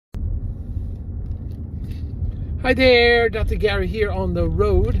Hi there, Dr. Gary here on the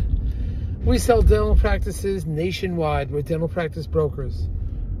road. We sell dental practices nationwide. We're dental practice brokers.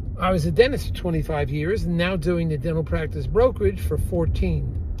 I was a dentist for 25 years and now doing the dental practice brokerage for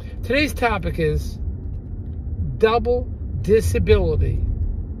 14. Today's topic is double disability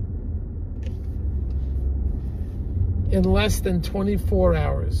in less than 24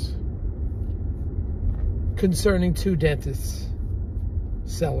 hours concerning two dentists,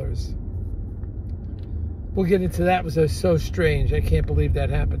 sellers. We'll get into that. It was so strange. I can't believe that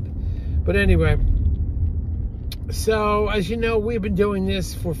happened. But anyway, so as you know, we've been doing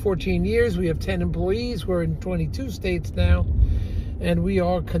this for 14 years. We have 10 employees. We're in 22 states now, and we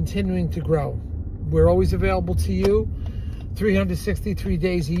are continuing to grow. We're always available to you 363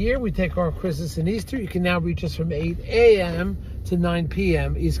 days a year. We take our Christmas and Easter. You can now reach us from 8 a.m. to 9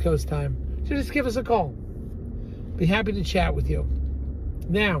 p.m. East Coast time. So just give us a call. Be happy to chat with you.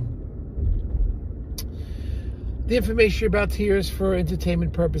 Now, the information you're about to hear is for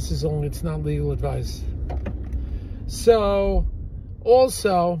entertainment purposes only. It's not legal advice. So,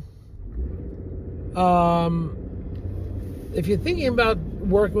 also, if you're thinking about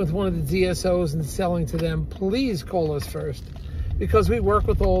working with one of the DSOs and selling to them, please call us first, because we work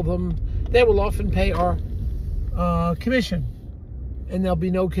with all of them. They will often pay our commission, and there'll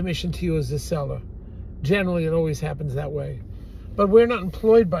be no commission to you as a seller. Generally, it always happens that way. But we're not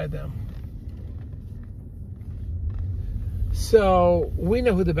employed by them. So we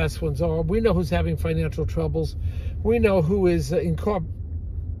know who the best ones are. We know who's having financial troubles. We know who is going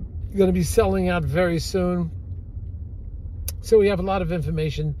to be selling out very soon. So we have a lot of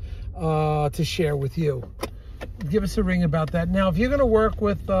information to share with you. Give us a ring about that. Now, if you're going to work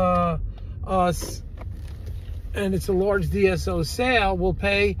with us and it's a large DSO sale,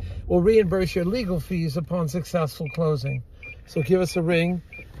 we'll reimburse your legal fees upon successful closing. So give us a ring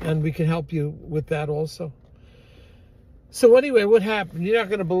and we can help you with that also. So anyway, what happened? You're not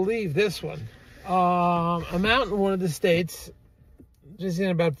going to believe this one. I'm out in one of the states, just in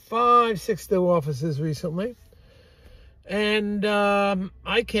about 5-6 new offices recently. And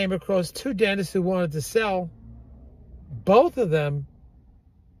I came across two dentists who wanted to sell. Both of them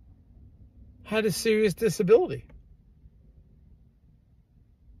had a serious disability.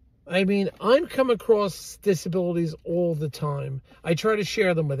 I mean, I'm come across disabilities all the time. I try to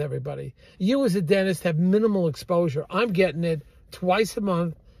share them with everybody. You as a dentist have minimal exposure. I'm getting it twice a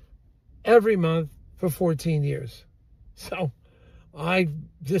month, every month for 14 years. So I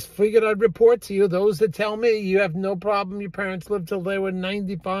just figured I'd report to you. Those that tell me you have no problem, your parents lived till they were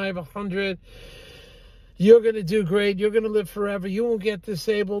 95, 100, you're going to do great, you're going to live forever, you won't get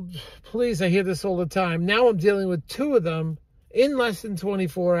disabled. Please, I hear this all the time. Now I'm dealing with two of them in less than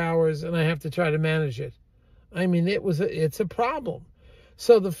 24 hours, and I have to try to manage it. I mean, it's a problem.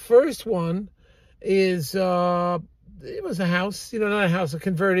 So the first one is, it was a house, not a house, a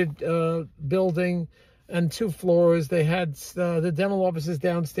converted building and 2 floors. They had the dental offices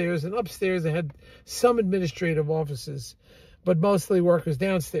downstairs, and upstairs they had some administrative offices, but mostly workers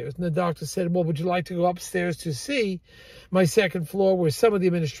downstairs. And the doctor said, well, would you like to go upstairs to see my second floor where some of the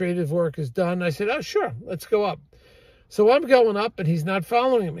administrative work is done? I said, oh, sure, let's go up. So I'm going up, and he's not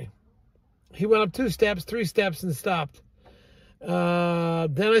following me. He went up 2 steps, 3 steps, and stopped. Then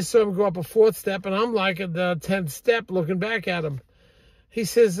I saw him go up a 4th step, and I'm like at the 10th step looking back at him. He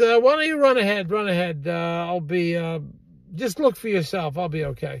says, why don't you run ahead, I'll be, just look for yourself, I'll be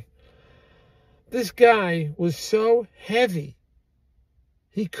okay. This guy was so heavy,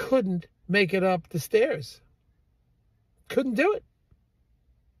 he couldn't make it up the stairs. Couldn't do it.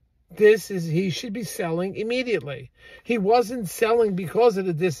 He should be selling immediately. He wasn't selling because of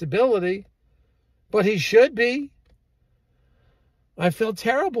the disability, but he should be. I felt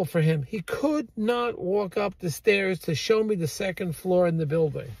terrible for him. He could not walk up the stairs to show me the second floor in the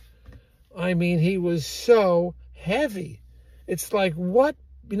building. I mean, he was so heavy. It's like, what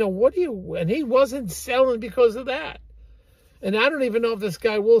do you, and he wasn't selling because of that. And I don't even know if this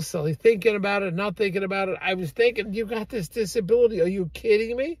guy will sell. He's thinking about it, not thinking about it. I was thinking, you got this disability. Are you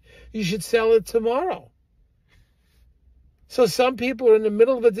kidding me? You should sell it tomorrow. So some people are in the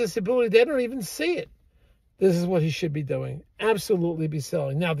middle of a disability. They don't even see it. This is what he should be doing. Absolutely be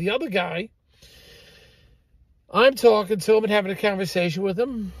selling. Now, the other guy, I'm talking to him and having a conversation with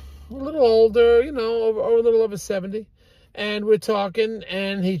him. A little older, or a little over 70. And we're talking,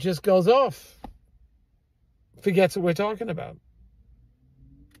 and he just goes off. Forgets what we're talking about.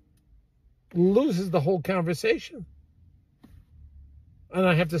 Loses the whole conversation. And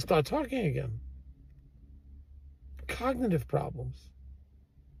I have to start talking again. Cognitive problems.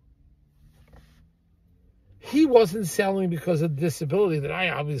 He wasn't selling because of disability that I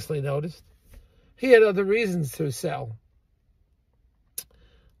obviously noticed. He had other reasons to sell.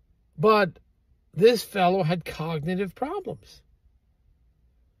 But this fellow had cognitive problems.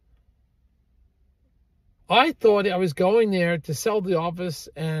 I thought I was going there to sell the office,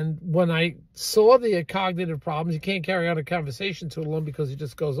 and when I saw the cognitive problems, you can't carry on a conversation too long because he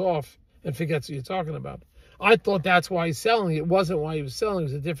just goes off and forgets what you're talking about. I thought that's why he's selling. It wasn't why he was selling. It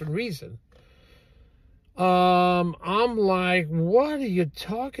was a different reason. I'm like, what are you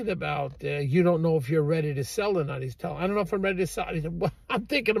talking about? You don't know if you're ready to sell or not. He's telling, I don't know if I'm ready to sell. He said, well, I'm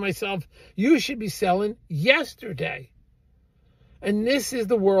thinking to myself, you should be selling yesterday. And this is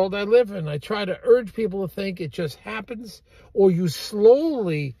the world I live in. I try to urge people to think it just happens, or you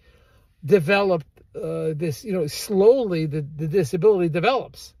slowly develop this, slowly the disability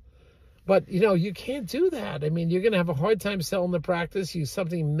develops. But, you can't do that. I mean, you're going to have a hard time selling the practice.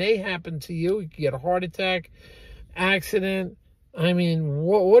 Something may happen to you. You can get a heart attack, accident. I mean,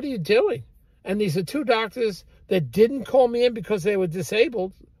 what are you doing? And these are two doctors that didn't call me in because they were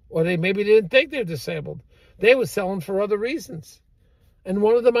disabled, or they maybe didn't think they're disabled. They were selling for other reasons. And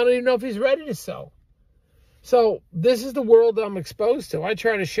one of them, I don't even know if he's ready to sell. So this is the world I'm exposed to. I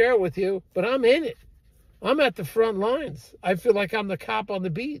try to share it with you, but I'm in it. I'm at the front lines. I feel like I'm the cop on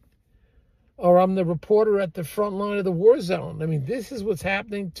the beat, or I'm the reporter at the front line of the war zone. I mean, this is what's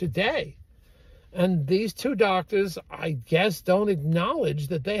happening today. And these two doctors, I guess, don't acknowledge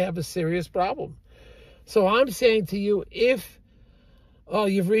that they have a serious problem. So I'm saying to you, if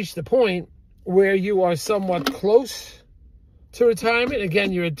you've reached the point where you are somewhat close to retirement,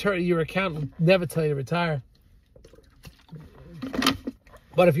 again, your accountant never tell you to retire.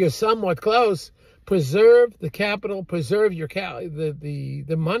 But if you're somewhat close, preserve the capital, preserve your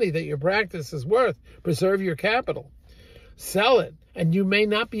the money that your practice is worth. Preserve your capital. Sell it. And you may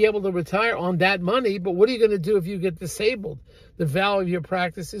not be able to retire on that money, but what are you going to do if you get disabled? The value of your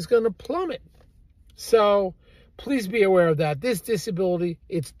practice is going to plummet. So please be aware of that. This disability,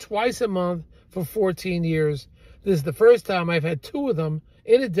 it's twice a month for 14 years. This is the first time I've had two of them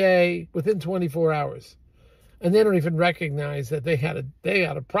in a day within 24 hours. And they don't even recognize that they had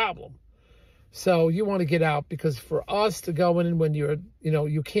a problem. So you want to get out, because for us to go in when you're,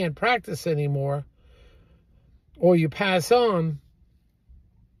 you can't practice anymore, or you pass on,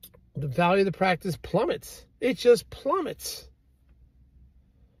 the value of the practice plummets. It just plummets.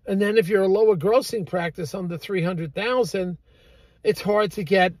 And then if you're a lower grossing practice under $300,000, it's hard to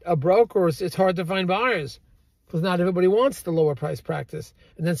get a broker. It's hard to find buyers, because not everybody wants the lower price practice.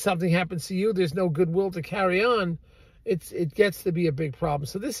 And then something happens to you, there's no goodwill to carry on. It gets to be a big problem.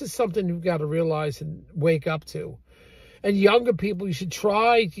 So this is something you've got to realize and wake up to. And younger people, you should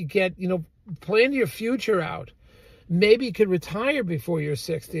try to get, plan your future out. Maybe you could retire before you're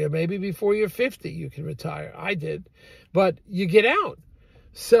 60, or maybe before you're 50 you can retire. I did. But you get out.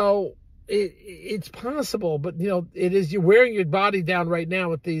 So it's possible, but it is, you're wearing your body down right now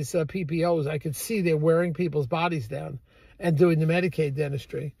with these PPOs. I could see they're wearing people's bodies down and doing the Medicaid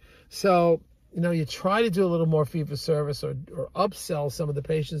dentistry. So, you try to do a little more fee-for-service, or upsell some of the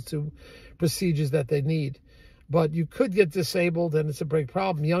patients to procedures that they need. But you could get disabled, and it's a big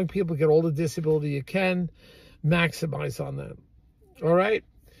problem. Young people get all the disability you can. Maximize on that. All right?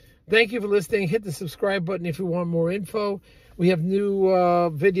 Thank you for listening. Hit the subscribe button if you want more info. We have new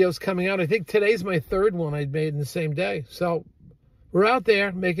videos coming out. I think today's my third one I made in the same day. So we're out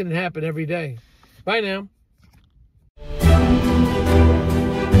there making it happen every day. Bye now.